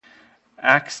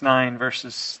Acts 9,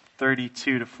 verses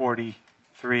 32 to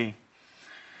 43.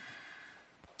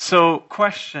 So,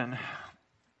 question,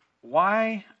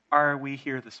 why are we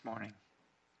here this morning?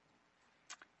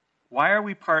 Why are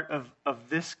we part of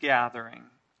this gathering,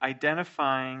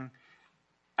 identifying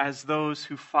as those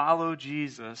who follow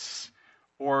Jesus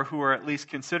or who are at least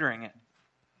considering it?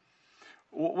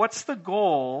 What's the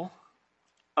goal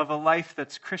of a life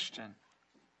that's Christian?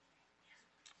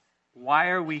 Why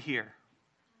are we here?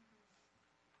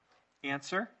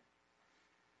 Answer: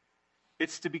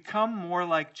 it's to become more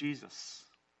like Jesus.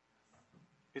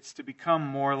 It's to become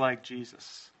more like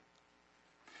Jesus.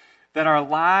 That our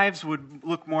lives would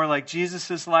look more like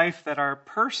Jesus' life, that our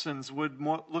persons would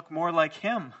look more like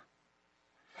Him.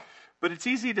 But it's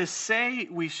easy to say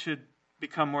we should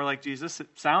become more like Jesus. It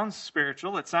sounds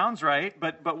spiritual, it sounds right,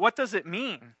 but what does it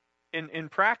mean in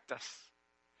practice?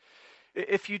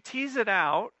 If you tease it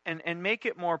out and make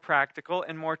it more practical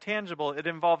and more tangible, it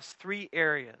involves three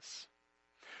areas.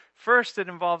 First, it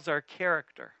involves our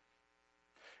character.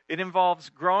 It involves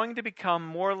growing to become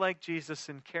more like Jesus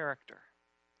in character.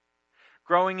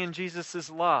 Growing in Jesus'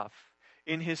 love,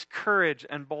 in His courage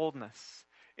and boldness,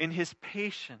 in His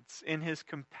patience, in His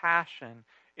compassion,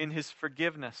 in His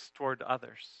forgiveness toward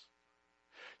others.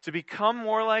 To become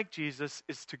more like Jesus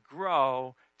is to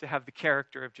grow to have the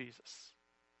character of Jesus.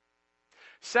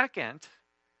 Second,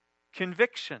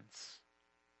 convictions.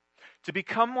 To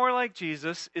become more like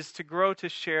Jesus is to grow to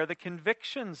share the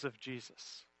convictions of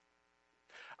Jesus.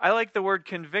 I like the word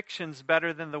convictions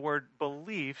better than the word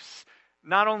beliefs,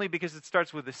 not only because it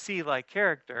starts with a C like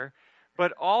character,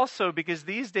 but also because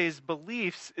these days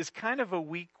beliefs is kind of a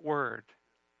weak word.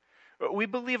 We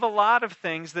believe a lot of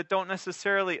things that don't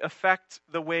necessarily affect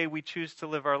the way we choose to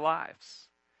live our lives.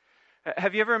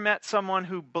 Have you ever met someone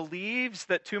who believes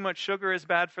that too much sugar is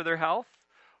bad for their health?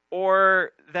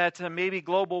 Or that maybe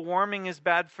global warming is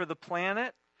bad for the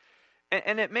planet?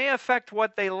 And it may affect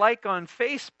what they like on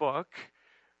Facebook,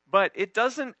 but it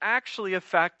doesn't actually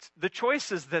affect the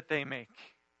choices that they make.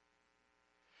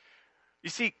 You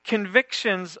see,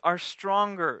 convictions are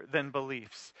stronger than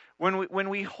beliefs. When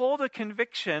we hold a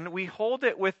conviction, we hold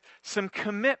it with some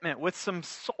commitment, with some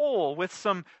soul, with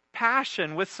some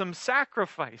passion, with some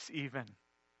sacrifice even.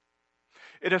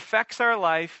 It affects our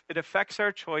life, it affects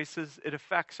our choices, it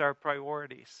affects our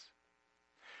priorities.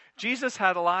 Jesus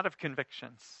had a lot of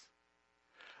convictions,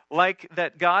 like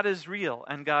that God is real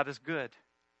and God is good.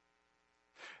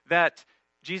 That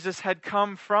Jesus had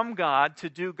come from God to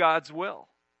do God's will.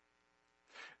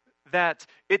 That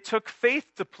it took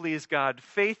faith to please God,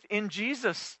 faith in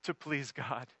Jesus to please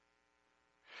God.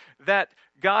 That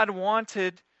God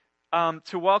wanted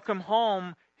to welcome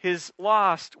home His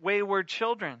lost, wayward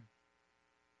children.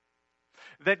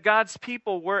 That God's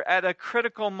people were at a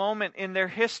critical moment in their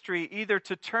history, either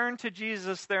to turn to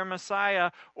Jesus, their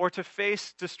Messiah, or to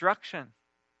face destruction.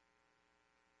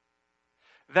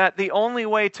 That the only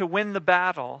way to win the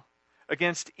battle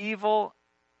against evil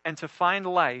and to find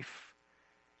life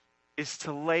is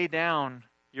to lay down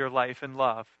your life in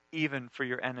love, even for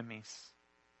your enemies.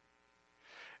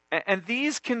 And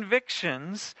these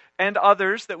convictions, and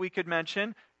others that we could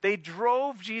mention, they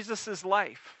drove Jesus'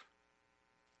 life.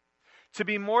 To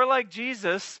be more like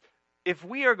Jesus, if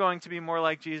we are going to be more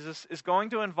like Jesus, is going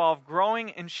to involve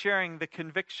growing and sharing the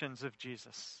convictions of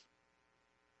Jesus.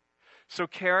 So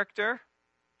character,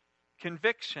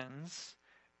 convictions,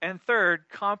 and third,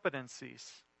 competencies.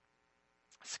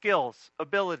 Skills,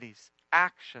 abilities,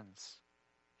 actions.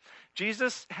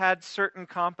 Jesus had certain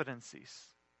competencies.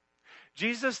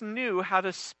 Jesus knew how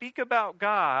to speak about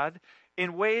God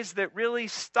in ways that really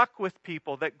stuck with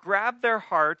people, that grabbed their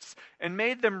hearts and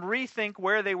made them rethink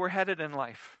where they were headed in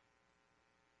life.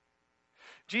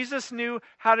 Jesus knew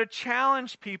how to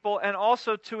challenge people and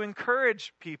also to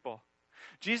encourage people.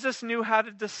 Jesus knew how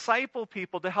to disciple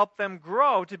people to help them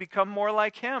grow to become more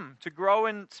like Him, to grow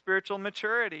in spiritual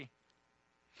maturity.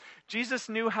 Jesus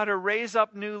knew how to raise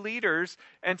up new leaders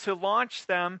and to launch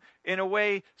them in a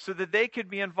way so that they could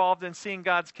be involved in seeing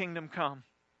God's kingdom come.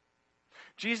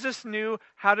 Jesus knew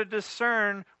how to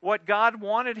discern what God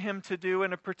wanted Him to do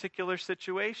in a particular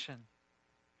situation.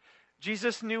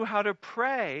 Jesus knew how to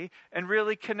pray and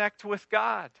really connect with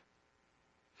God.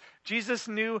 Jesus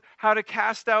knew how to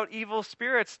cast out evil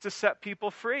spirits to set people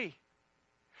free.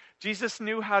 Jesus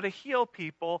knew how to heal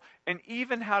people and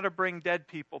even how to bring dead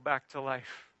people back to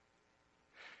life.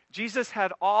 Jesus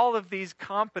had all of these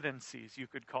competencies, you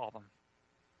could call them.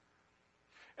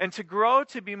 And to grow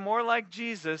to be more like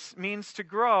Jesus means to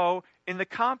grow in the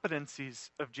competencies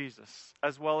of Jesus,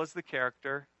 as well as the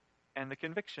character and the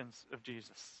convictions of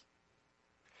Jesus.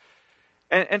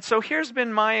 And so here's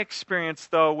been my experience,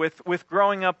 though, with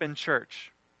growing up in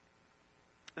church.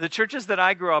 The churches that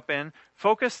I grew up in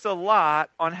focused a lot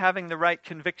on having the right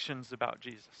convictions about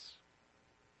Jesus.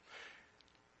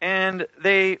 And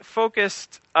they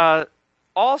focused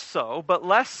also, but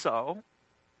less so,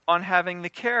 on having the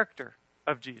character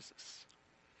of Jesus.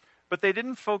 But they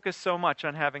didn't focus so much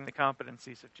on having the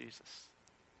competencies of Jesus.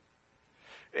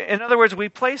 In other words, we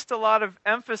placed a lot of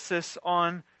emphasis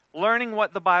on learning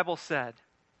what the Bible said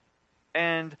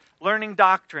and learning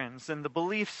doctrines and the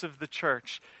beliefs of the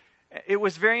church. It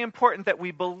was very important that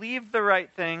we believed the right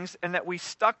things and that we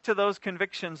stuck to those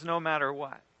convictions no matter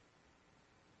what.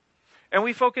 And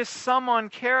we focused some on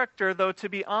character, though, to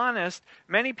be honest,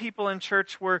 many people in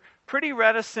church were pretty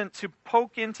reticent to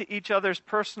poke into each other's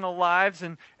personal lives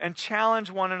and challenge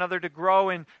one another to grow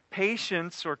in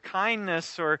patience or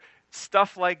kindness or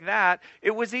stuff like that.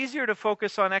 It was easier to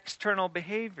focus on external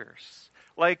behaviors,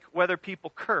 like whether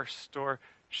people cursed or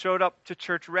showed up to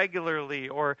church regularly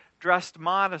or dressed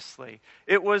modestly.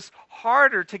 It was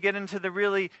harder to get into the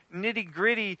really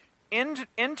nitty-gritty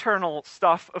internal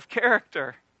stuff of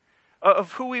character,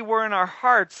 of who we were in our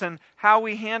hearts and how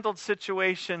we handled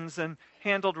situations and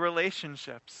handled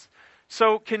relationships.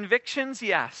 So convictions,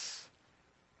 yes.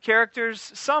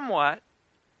 Characters, somewhat.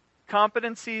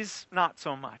 Competencies, not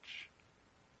so much.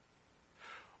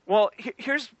 Well,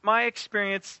 here's my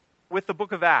experience with the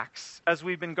book of Acts as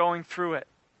we've been going through it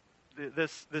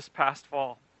this past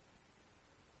fall.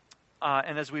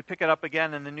 And as we pick it up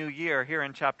again in the new year here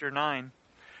in chapter 9.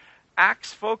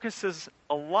 Acts focuses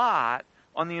a lot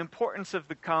on the importance of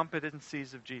the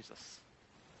competencies of Jesus.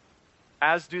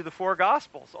 As do the four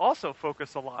Gospels, also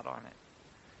focus a lot on it.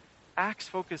 Acts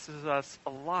focuses us a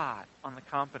lot on the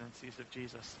competencies of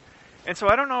Jesus. And so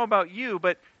I don't know about you,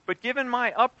 but given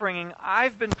my upbringing,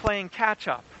 I've been playing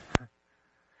catch-up.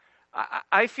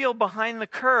 I feel behind the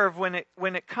curve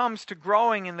when it comes to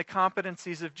growing in the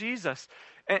competencies of Jesus.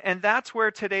 And that's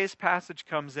where today's passage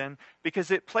comes in,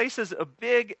 because it places a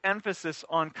big emphasis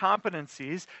on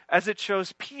competencies as it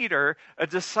shows Peter, a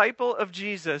disciple of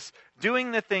Jesus,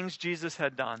 doing the things Jesus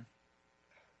had done.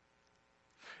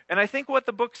 And I think what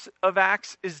the book of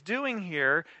Acts is doing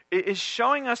here is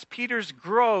showing us Peter's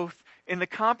growth in the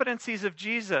competencies of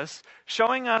Jesus,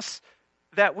 showing us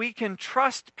that we can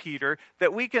trust Peter,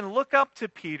 that we can look up to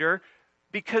Peter,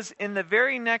 because in the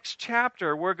very next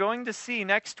chapter, we're going to see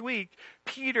next week,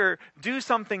 Peter do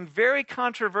something very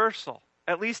controversial.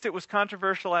 At least it was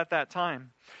controversial at that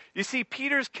time. You see,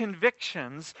 Peter's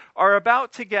convictions are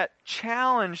about to get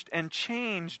challenged and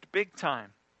changed big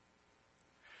time.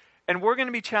 And we're going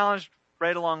to be challenged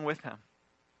right along with him.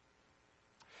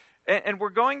 And we're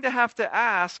going to have to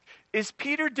ask, is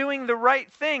Peter doing the right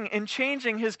thing in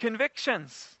changing his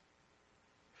convictions?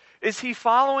 Is he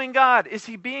following God? Is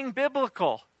he being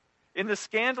biblical in the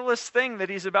scandalous thing that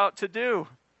he's about to do?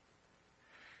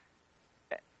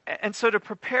 And so to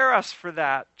prepare us for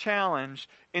that challenge,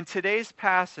 in today's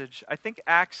passage, I think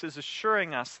Acts is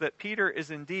assuring us that Peter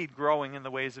is indeed growing in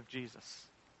the ways of Jesus.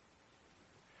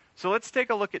 So let's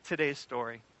take a look at today's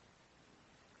story.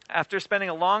 After spending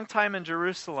a long time in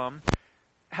Jerusalem,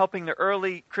 helping the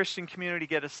early Christian community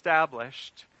get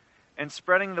established, and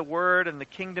spreading the word and the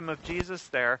kingdom of Jesus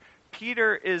there,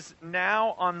 Peter is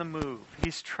now on the move.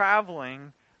 He's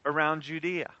traveling around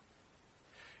Judea.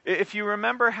 If you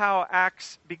remember how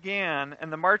Acts began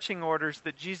and the marching orders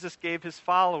that Jesus gave his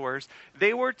followers,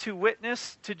 they were to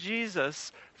witness to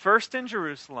Jesus first in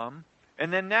Jerusalem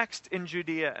and then next in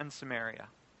Judea and Samaria.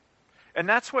 And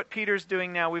that's what Peter's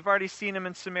doing now. We've already seen him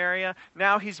in Samaria.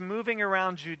 Now he's moving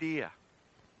around Judea.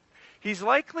 He's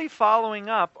likely following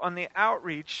up on the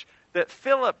outreach that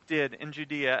Philip did in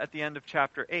Judea at the end of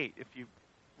chapter 8, if you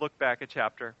look back a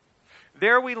chapter.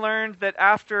 There we learned that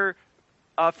after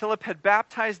Philip had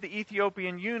baptized the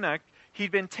Ethiopian eunuch,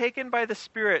 he'd been taken by the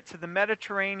Spirit to the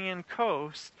Mediterranean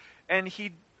coast, and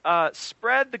he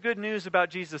spread the good news about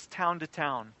Jesus town to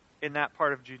town in that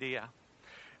part of Judea.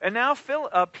 And now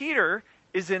Peter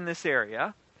is in this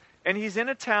area, and he's in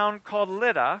a town called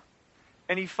Lydda,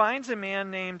 and he finds a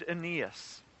man named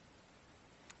Aeneas.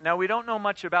 Now, we don't know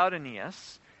much about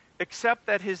Aeneas, except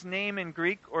that his name in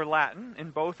Greek or Latin,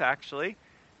 in both actually,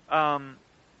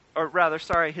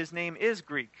 his name is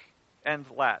Greek and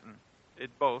Latin, in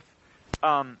both.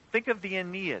 Think of the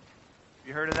Aeneid. Have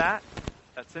you heard of that?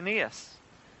 That's Aeneas.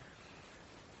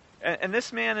 And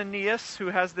this man Aeneas, who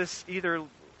has this either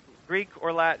Greek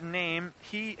or Latin name,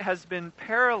 he has been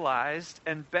paralyzed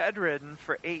and bedridden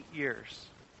for 8 years.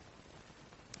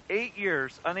 8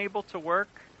 years, unable to work,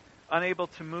 unable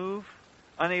to move,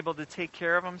 unable to take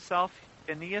care of himself.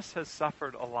 Aeneas has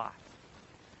suffered a lot.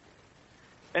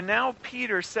 And now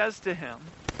Peter says to him,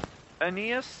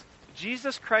 Aeneas,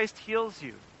 Jesus Christ heals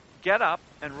you. Get up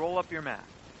and roll up your mat.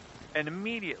 And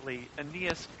immediately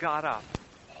Aeneas got up,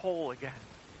 whole again.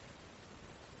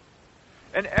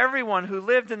 And everyone who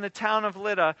lived in the town of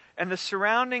Lydda and the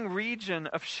surrounding region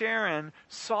of Sharon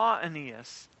saw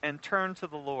Aeneas and turned to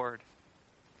the Lord,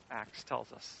 Acts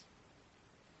tells us.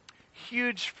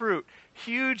 Huge fruit,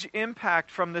 huge impact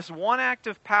from this one act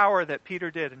of power that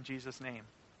Peter did in Jesus' name.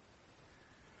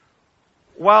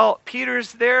 While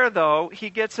Peter's there, though, he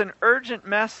gets an urgent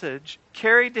message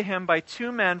carried to him by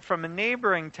two men from a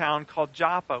neighboring town called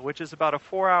Joppa, which is about a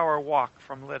 4-hour walk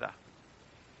from Lydda.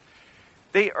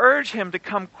 They urge him to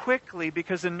come quickly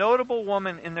because a notable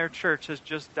woman in their church has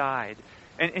just died.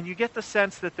 And you get the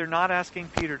sense that they're not asking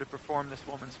Peter to perform this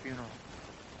woman's funeral.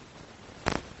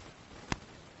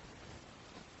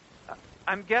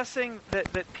 I'm guessing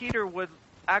that Peter would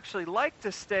actually like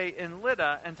to stay in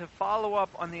Lydda and to follow up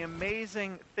on the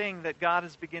amazing thing that God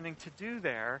is beginning to do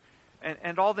there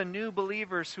and all the new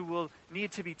believers who will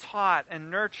need to be taught and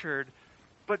nurtured.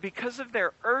 But because of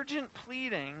their urgent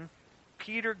pleading,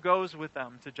 Peter goes with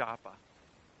them to Joppa.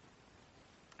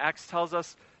 Acts tells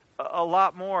us a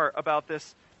lot more about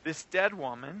this dead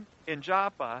woman in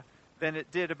Joppa than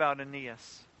it did about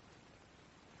Aeneas.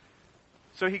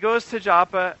 So he goes to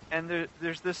Joppa, and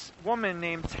there's this woman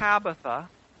named Tabitha.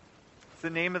 It's the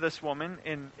name of this woman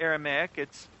in Aramaic.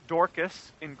 It's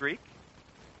Dorcas in Greek.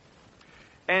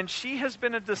 And she has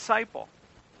been a disciple,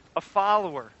 a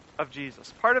follower of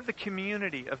Jesus, part of the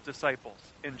community of disciples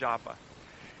in Joppa.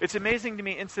 It's amazing to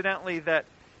me, incidentally, that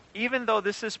even though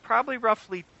this is probably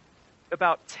roughly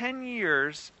about 10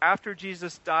 years after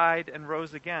Jesus died and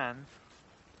rose again,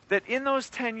 that in those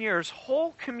 10 years,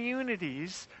 whole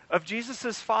communities of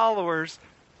Jesus' followers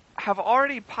have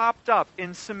already popped up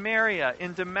in Samaria,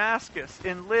 in Damascus,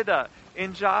 in Lydda,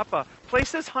 in Joppa,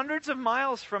 places hundreds of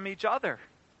miles from each other.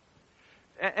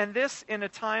 And this in a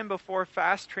time before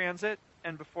fast transit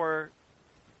and before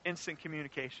instant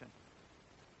communication.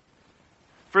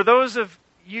 For those of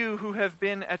you who have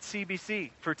been at CBC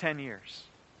for 10 years,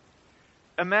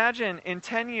 imagine in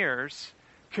 10 years,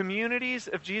 communities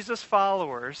of Jesus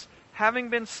followers having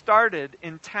been started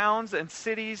in towns and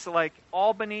cities like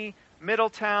Albany,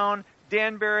 Middletown,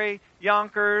 Danbury,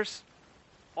 Yonkers,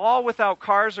 all without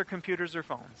cars or computers or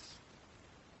phones.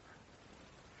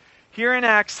 Here in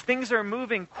Acts, things are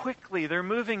moving quickly. They're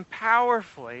moving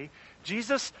powerfully.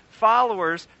 Jesus'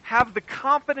 followers have the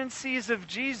competencies of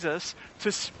Jesus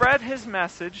to spread his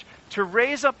message, to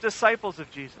raise up disciples of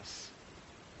Jesus.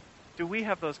 Do we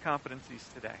have those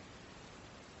competencies today?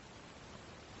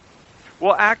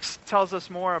 Well, Acts tells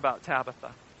us more about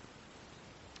Tabitha.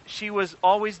 She was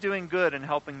always doing good and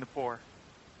helping the poor.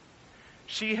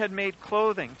 She had made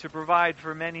clothing to provide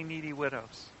for many needy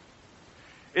widows.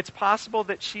 It's possible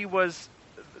that she was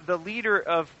the leader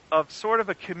of sort of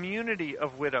a community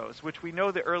of widows, which we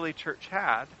know the early church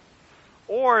had,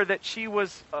 or that she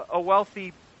was a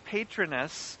wealthy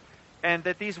patroness and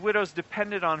that these widows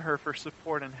depended on her for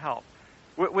support and help.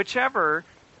 Whichever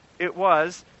it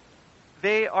was,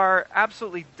 they are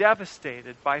absolutely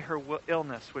devastated by her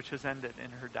illness, which has ended in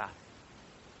her death.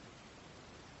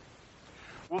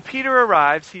 Well, Peter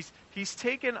arrives. He's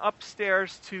taken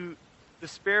upstairs to the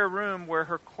spare room where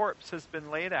her corpse has been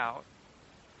laid out.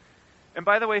 And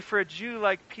by the way, for a Jew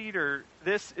like Peter,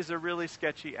 this is a really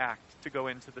sketchy act to go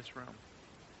into this room.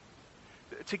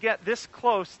 To get this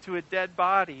close to a dead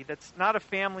body that's not a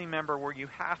family member where you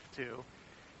have to,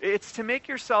 it's to make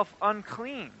yourself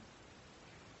unclean,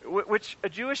 which a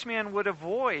Jewish man would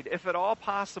avoid if at all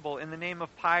possible in the name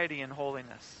of piety and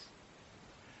holiness.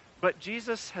 But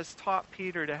Jesus has taught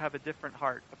Peter to have a different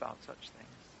heart about such things.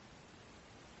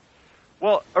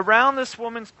 Well, around this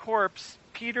woman's corpse,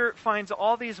 Peter finds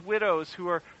all these widows who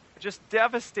are just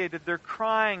devastated. They're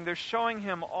crying. They're showing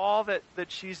him all that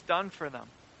she's done for them.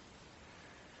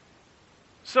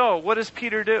 So, what does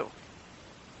Peter do?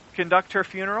 Conduct her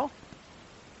funeral?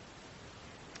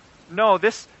 No,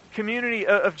 this community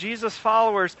of Jesus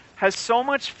followers has so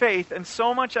much faith and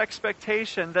so much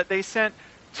expectation that they sent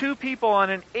 2 people on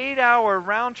an 8-hour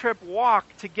round-trip walk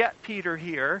to get Peter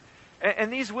here.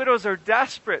 And these widows are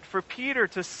desperate for Peter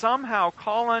to somehow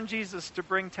call on Jesus to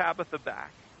bring Tabitha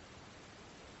back.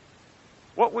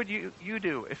 What would you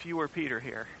do if you were Peter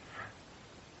here?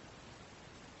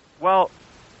 Well,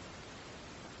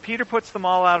 Peter puts them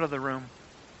all out of the room,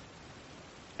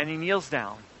 and he kneels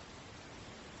down,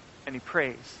 and he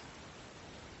prays.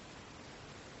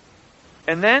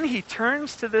 And then he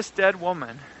turns to this dead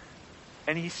woman,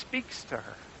 and he speaks to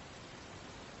her.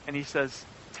 And he says,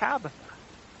 Tabitha,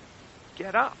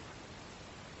 get up.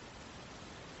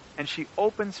 and she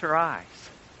opens her eyes.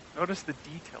 Notice the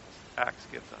details Acts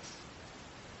gives us.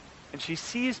 And she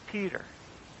sees Peter,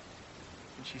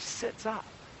 and she sits up,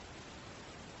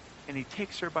 and he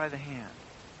takes her by the hand,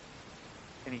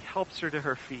 and he helps her to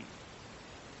her feet.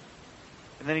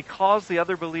 And then he calls the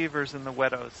other believers and the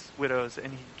widows,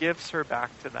 and he gives her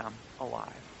back to them alive.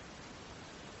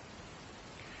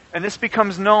 And this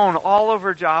becomes known all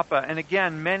over Joppa, and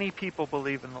again, many people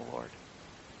believe in the Lord.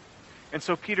 And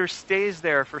so Peter stays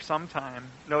there for some time,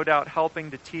 no doubt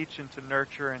helping to teach and to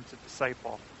nurture and to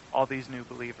disciple all these new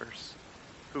believers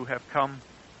who have come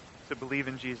to believe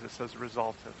in Jesus as a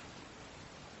result of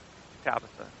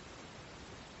Tabitha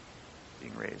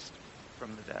being raised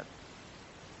from the dead.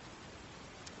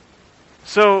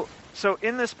 So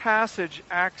in this passage,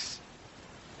 Acts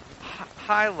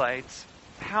highlights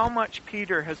how much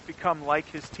Peter has become like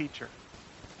his teacher,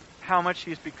 how much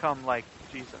he's become like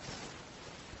Jesus.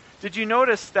 Did you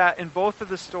notice that in both of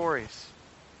the stories?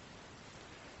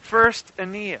 First,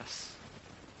 Aeneas,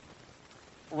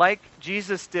 like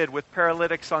Jesus did with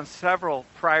paralytics on several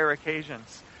prior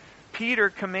occasions,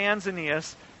 Peter commands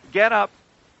Aeneas, get up,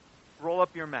 roll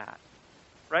up your mat.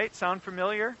 Right? Sound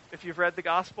familiar if you've read the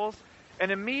Gospels?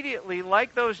 And immediately,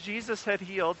 like those Jesus had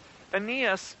healed,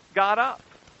 Aeneas got up.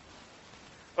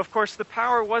 Of course, the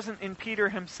power wasn't in Peter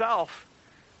himself.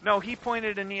 No, he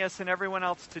pointed Aeneas and everyone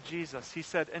else to Jesus. He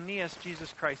said, Aeneas,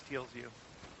 Jesus Christ heals you.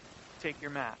 Take your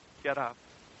mat. Get up.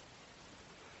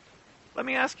 Let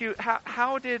me ask you,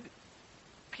 how did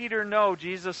Peter know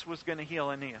Jesus was going to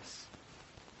heal Aeneas?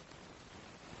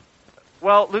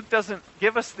 Well, Luke doesn't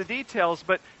give us the details,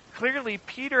 but clearly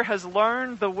Peter has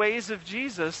learned the ways of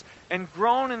Jesus and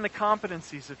grown in the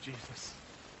competencies of Jesus.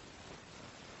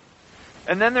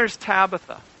 And then there's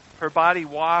Tabitha, her body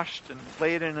washed and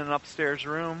laid in an upstairs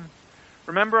room.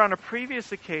 Remember on a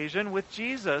previous occasion with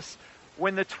Jesus,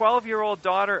 when the 12-year-old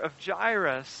daughter of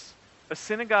Jairus, a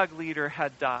synagogue leader,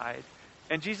 had died,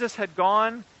 and Jesus had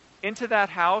gone into that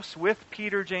house with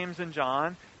Peter, James, and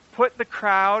John, put the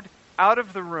crowd out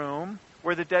of the room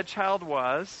where the dead child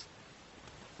was,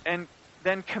 and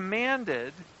then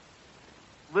commanded,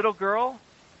 little girl,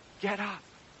 get up.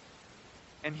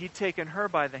 And he'd taken her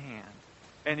by the hand,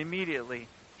 and immediately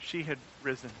she had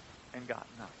risen and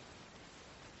gotten up.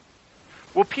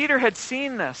 Well, Peter had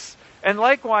seen this, and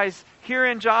likewise, here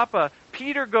in Joppa,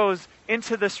 Peter goes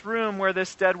into this room where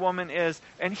this dead woman is,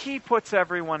 and he puts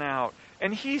everyone out.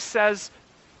 And he says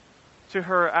to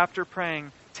her after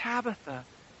praying, Tabitha,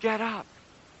 get up.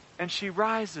 And she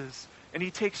rises, and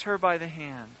he takes her by the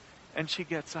hand, and she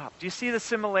gets up. Do you see the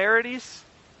similarities?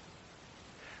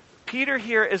 Peter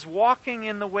here is walking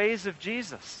in the ways of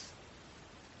Jesus.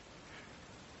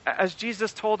 As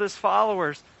Jesus told his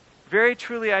followers, very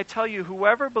truly I tell you,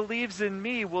 whoever believes in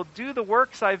me will do the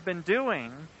works I've been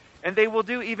doing, and they will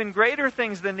do even greater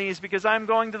things than these because I'm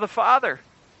going to the Father.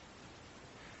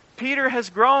 Peter has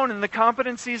grown in the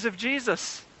competencies of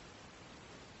Jesus.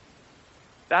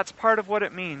 That's part of what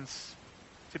it means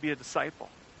to be a disciple.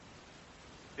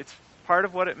 It's part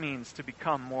of what it means to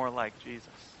become more like Jesus.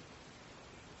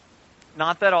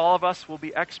 Not that all of us will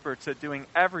be experts at doing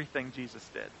everything Jesus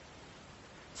did.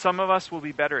 Some of us will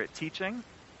be better at teaching.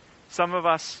 Some of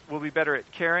us will be better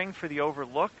at caring for the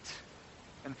overlooked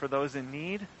and for those in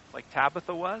need, like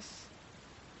Tabitha was.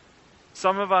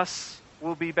 Some of us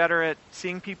will be better at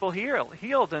seeing people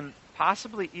healed and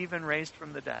possibly even raised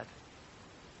from the dead.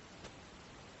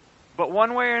 But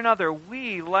one way or another,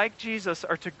 we, like Jesus,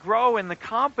 are to grow in the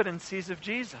competencies of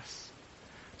Jesus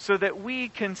so that we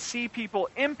can see people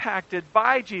impacted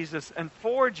by Jesus and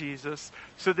for Jesus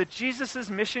so that Jesus'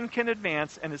 mission can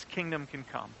advance and his kingdom can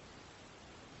come.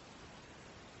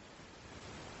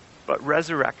 But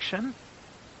resurrection?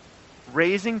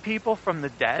 Raising people from the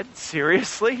dead?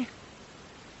 Seriously?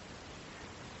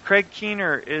 Craig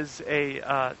Keener is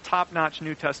a top-notch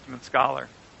New Testament scholar.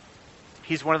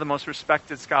 He's one of the most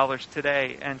respected scholars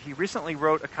today, and he recently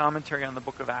wrote a commentary on the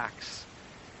book of Acts.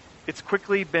 It's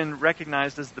quickly been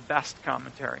recognized as the best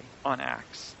commentary on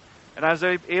Acts. And I was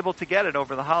able to get it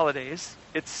over the holidays.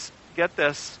 It's, get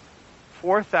this,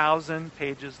 4,000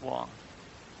 pages long.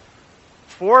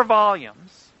 4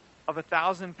 volumes of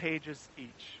 1,000 pages each.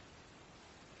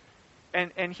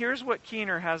 And here's what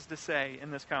Keener has to say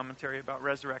in this commentary about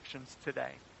resurrections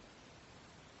today.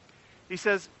 He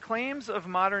says, claims of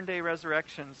modern-day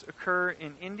resurrections occur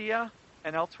in India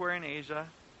and elsewhere in Asia,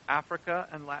 Africa,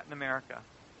 and Latin America.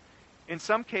 In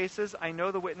some cases, I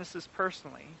know the witnesses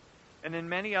personally, and in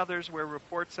many others where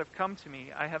reports have come to me,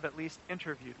 I have at least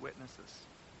interviewed witnesses.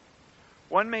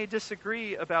 One may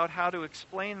disagree about how to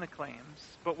explain the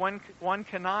claims, but one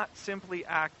cannot simply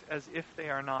act as if they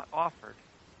are not offered.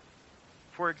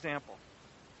 For example,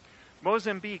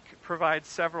 Mozambique provides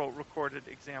several recorded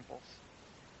examples.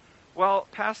 While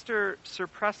Pastor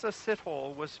Surpresa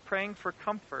Sithole was praying for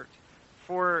comfort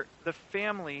for the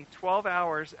family 12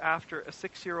 hours after a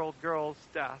 6-year-old girl's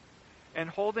death and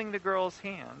holding the girl's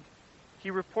hand, he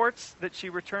reports that she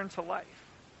returned to life,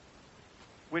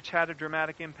 which had a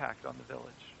dramatic impact on the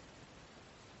village.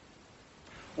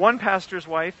 One pastor's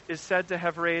wife is said to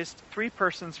have raised 3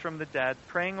 persons from the dead,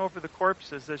 praying over the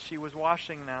corpses as she was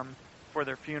washing them for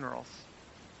their funerals.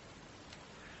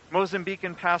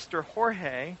 Mozambican pastor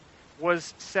Jorge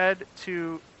was said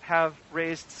to have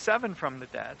raised 7 from the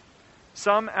dead,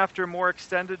 some after more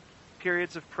extended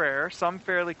periods of prayer, some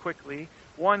fairly quickly,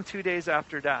 one 2 days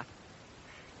after death.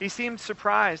 He seemed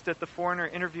surprised at the foreigner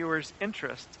interviewer's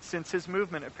interest, since his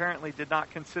movement apparently did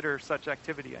not consider such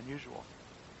activity unusual.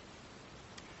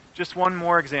 Just one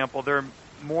more example. There are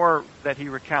more that he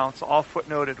recounts, all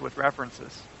footnoted with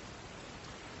references.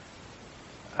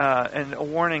 And a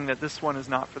warning that this one is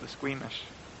not for the squeamish.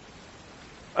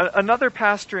 Another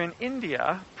pastor in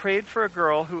India prayed for a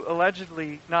girl who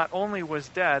allegedly not only was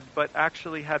dead, but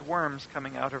actually had worms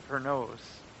coming out of her nose.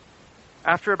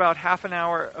 After about half an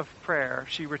hour of prayer,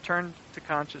 she returned to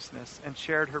consciousness and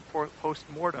shared her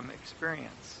post-mortem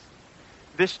experience.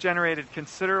 This generated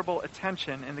considerable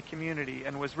attention in the community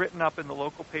and was written up in the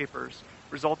local papers,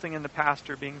 resulting in the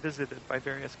pastor being visited by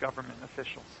various government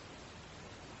officials.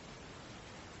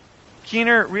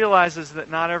 Keener realizes that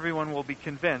not everyone will be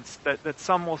convinced, that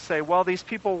some will say, well, these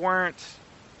people weren't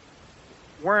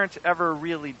ever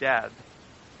really dead.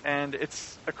 And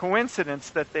it's a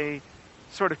coincidence that they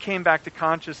sort of came back to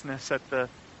consciousness at the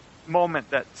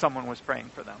moment that someone was praying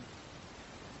for them.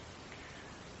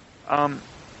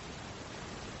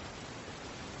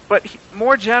 But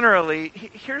more generally,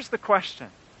 here's the question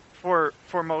for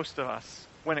most of us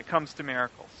when it comes to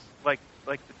miracles, like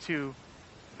the 2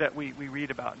 that we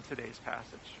read about in today's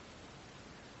passage.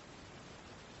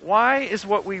 Why is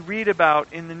what we read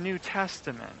about in the New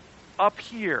Testament up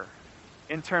here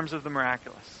in terms of the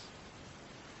miraculous?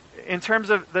 In terms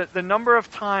of the number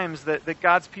of times that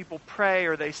God's people pray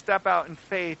or they step out in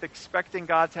faith expecting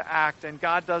God to act, and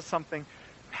God does something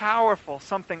powerful,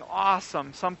 something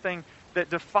awesome, something that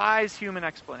defies human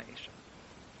explanation,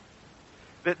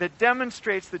 that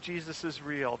demonstrates that Jesus is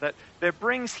real, that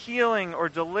brings healing or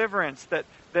deliverance,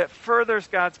 that furthers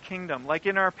God's kingdom, like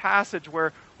in our passage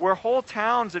where whole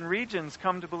towns and regions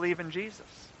come to believe in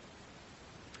Jesus.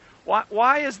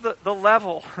 Why is the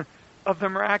level of the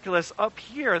miraculous up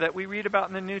here that we read about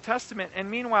in the New Testament,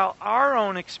 and meanwhile our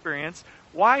own experience,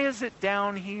 why is it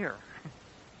down here?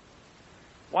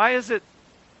 Why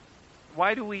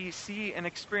do we see and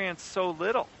experience so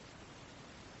little?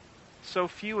 So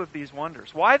few of these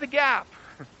wonders. Why the gap?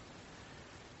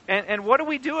 And what do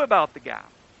we do about the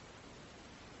gap?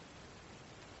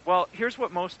 Well, here's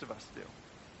what most of us do.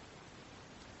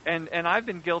 And I've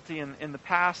been guilty in the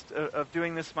past of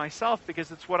doing this myself,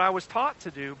 because it's what I was taught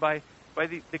to do by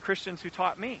the Christians who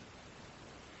taught me.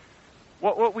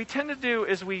 What we tend to do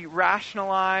is we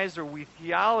rationalize or we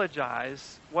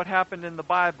theologize what happened in the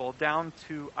Bible down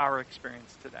to our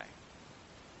experience today.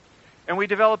 And we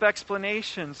develop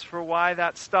explanations for why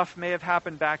that stuff may have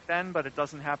happened back then, but it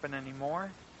doesn't happen anymore.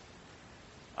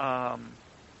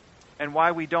 And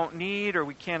why we don't need or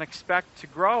we can't expect to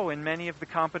grow in many of the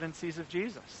competencies of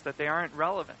Jesus, that they aren't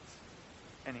relevant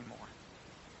anymore.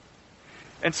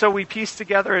 And so we piece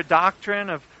together a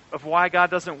doctrine of why God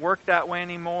doesn't work that way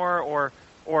anymore,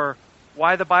 or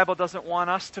why the Bible doesn't want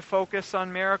us to focus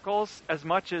on miracles as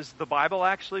much as the Bible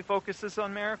actually focuses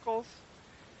on miracles.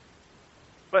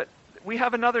 But we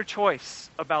have another choice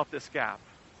about this gap.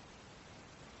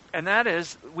 And that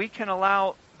is, we can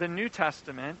allow the New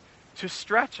Testament to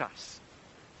stretch us,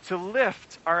 to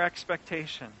lift our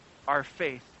expectation, our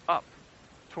faith up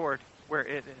toward where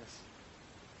it is.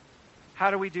 How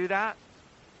do we do that?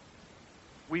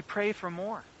 We pray for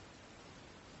more.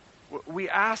 We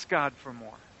ask God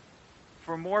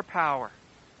for more power.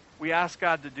 We ask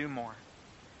God to do more.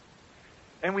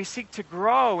 And we seek to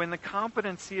grow in the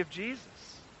competency of Jesus,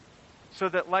 so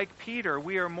that, like Peter,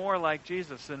 we are more like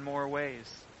Jesus in more ways.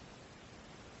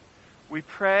 We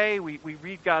pray, we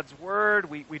read God's Word,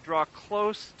 we draw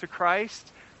close to Christ.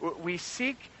 We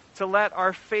seek to let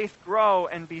our faith grow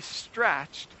and be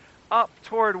stretched up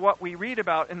toward what we read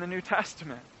about in the New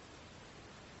Testament.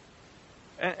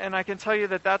 And I can tell you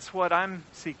that that's what I'm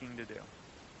seeking to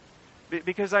do.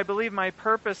 Because I believe my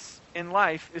purpose in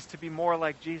life is to be more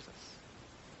like Jesus.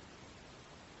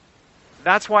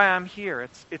 That's why I'm here.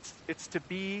 It's to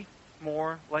be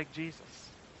more like Jesus.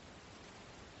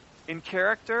 In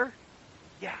character,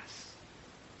 yes.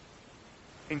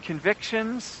 In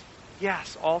convictions,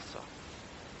 yes, also.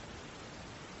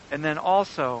 And then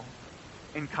also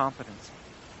in competency.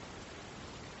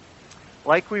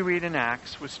 Like we read in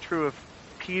Acts, was true of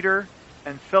Peter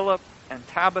and Philip and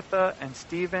Tabitha and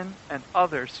Stephen and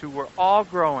others who were all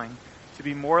growing to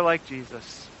be more like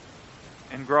Jesus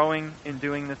and growing in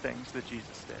doing the things that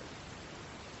Jesus did.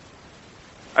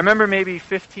 I remember maybe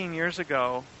 15 years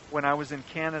ago when I was in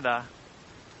Canada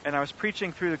and I was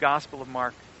preaching through the Gospel of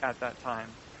Mark at that time.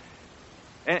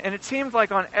 And it seemed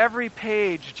like on every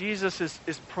page Jesus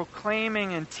is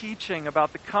proclaiming and teaching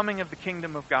about the coming of the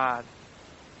kingdom of God.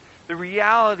 The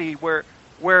reality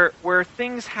where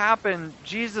things happen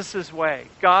Jesus' way,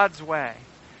 God's way.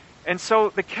 And so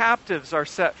the captives are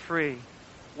set free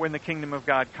when the kingdom of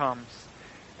God comes.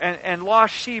 And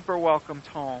lost sheep are welcomed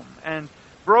home. And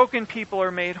broken people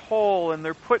are made whole and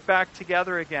they're put back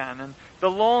together again. And the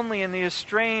lonely and the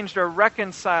estranged are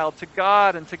reconciled to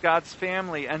God and to God's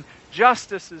family. And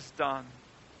justice is done.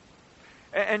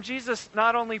 And Jesus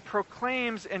not only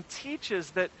proclaims and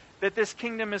teaches that this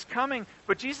kingdom is coming,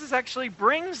 but Jesus actually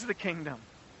brings the kingdom.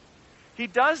 He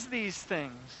does these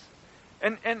things.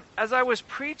 And as I was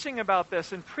preaching about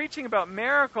this and preaching about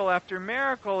miracle after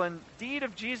miracle and deed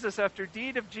of Jesus after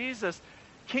deed of Jesus,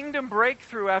 kingdom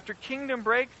breakthrough after kingdom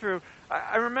breakthrough,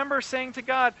 I remember saying to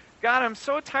God, I'm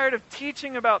so tired of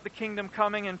teaching about the kingdom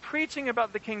coming and preaching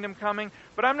about the kingdom coming,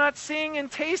 but I'm not seeing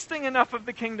and tasting enough of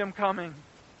the kingdom coming.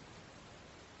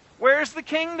 Where's the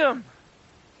kingdom?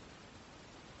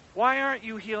 Why aren't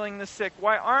you healing the sick?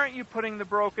 Why aren't you putting the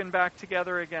broken back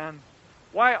together again?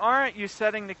 Why aren't you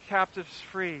setting the captives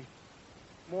free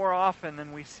more often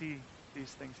than we see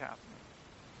these things happening?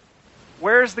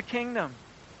 Where's the kingdom?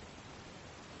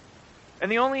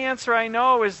 And the only answer I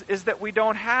know is that we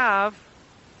don't have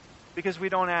because we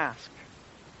don't ask.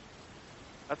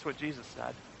 That's what Jesus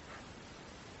said.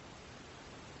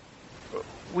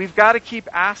 We've got to keep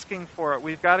asking for it.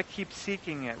 We've got to keep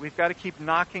seeking it. We've got to keep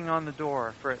knocking on the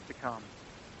door for it to come.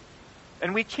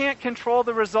 And we can't control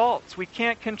the results. We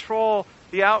can't control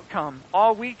the outcome.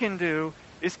 All we can do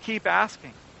is keep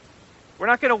asking. We're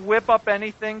not going to whip up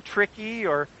anything tricky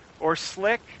or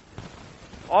slick.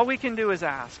 All we can do is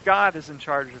ask. God is in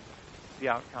charge of the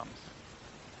outcomes.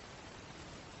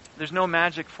 There's no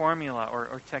magic formula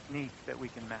or technique that we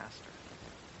can master.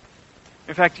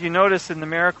 In fact, you notice in the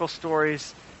miracle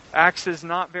stories, Acts is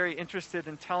not very interested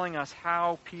in telling us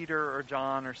how Peter or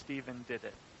John or Stephen did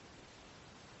it.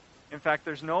 In fact,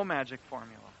 there's no magic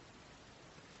formula.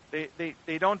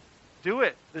 They don't do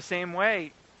it the same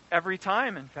way every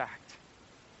time, in fact.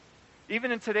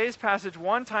 Even in today's passage,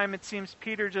 one time it seems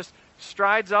Peter just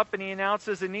strides up and he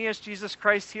announces, Aeneas, Jesus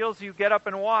Christ heals you, get up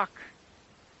and walk.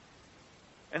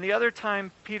 And the other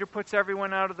time, Peter puts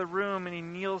everyone out of the room and he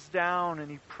kneels down and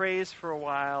he prays for a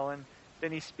while and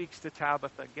then he speaks to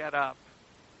Tabitha, get up.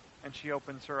 And she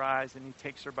opens her eyes and he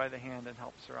takes her by the hand and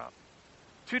helps her up.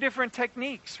 Two different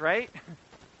techniques, right?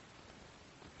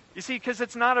 You see, because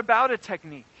it's not about a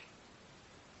technique.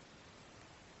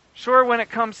 Sure, when it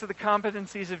comes to the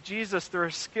competencies of Jesus, there are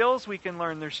skills we can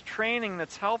learn. There's training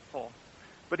that's helpful.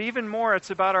 But even more, it's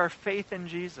about our faith in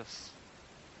Jesus.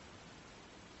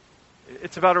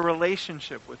 It's about a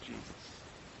relationship with Jesus.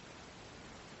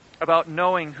 About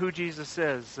knowing who Jesus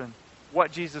is and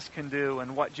what Jesus can do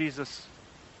and what Jesus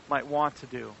might want to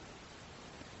do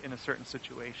in a certain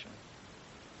situation.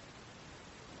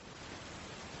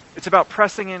 It's about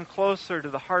pressing in closer to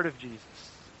the heart of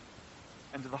Jesus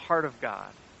and to the heart of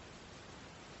God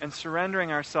and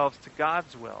surrendering ourselves to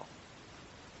God's will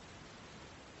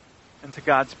and to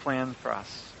God's plan for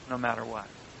us, no matter what.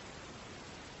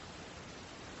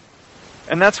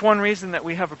 And that's one reason that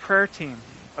we have a prayer team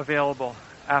available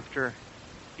after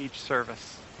each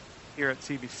service here at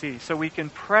CBC. So we can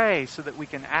pray, so that we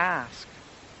can ask,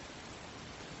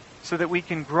 so that we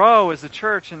can grow as a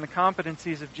church in the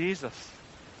competencies of Jesus.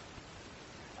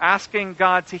 Asking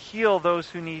God to heal those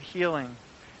who need healing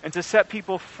and to set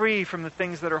people free from the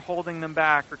things that are holding them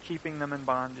back or keeping them in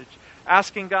bondage.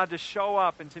 Asking God to show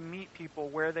up and to meet people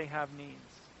where they have needs.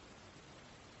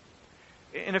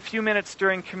 In a few minutes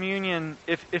during communion,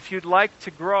 if you'd like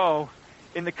to grow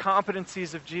in the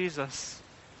competencies of Jesus,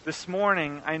 this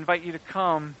morning I invite you to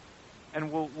come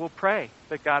and we'll pray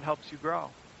that God helps you grow.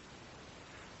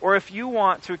 Or if you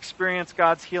want to experience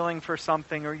God's healing for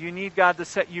something, or you need God to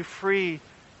set you free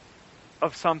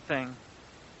of something,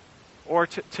 or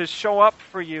to show up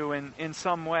for you in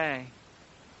some way,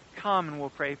 come and we'll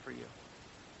pray for you.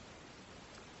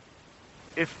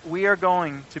 If we are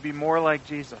going to be more like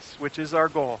Jesus, which is our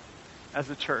goal as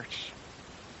a church,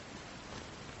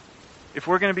 if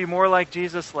we're going to be more like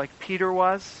Jesus like Peter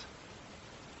was,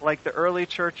 like the early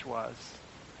church was,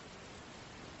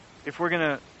 if we're going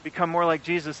to become more like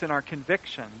Jesus in our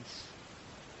convictions,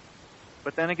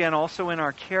 but then again also in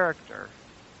our character,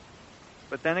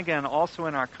 but then again also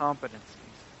in our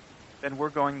competencies, then we're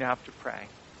going to have to pray.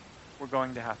 We're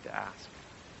going to have to ask.